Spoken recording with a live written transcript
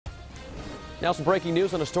Now some breaking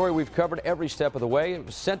news on a story we've covered every step of the way. It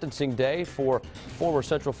was sentencing day for former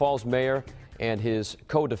Central Falls mayor and his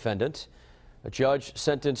co-defendant. A judge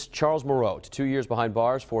sentenced Charles Moreau to 2 years behind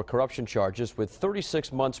bars for corruption charges with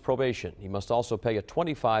 36 months probation. He must also pay a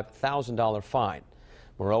 $25,000 fine.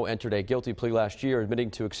 Moreau entered a guilty plea last year,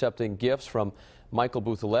 admitting to accepting gifts from Michael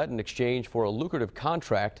Bouthilette in exchange for a lucrative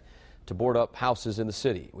contract to board up houses in the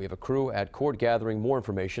city. We have a crew at court gathering more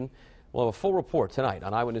information. We'll have a full report tonight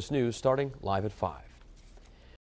on Eyewitness News starting live at 5.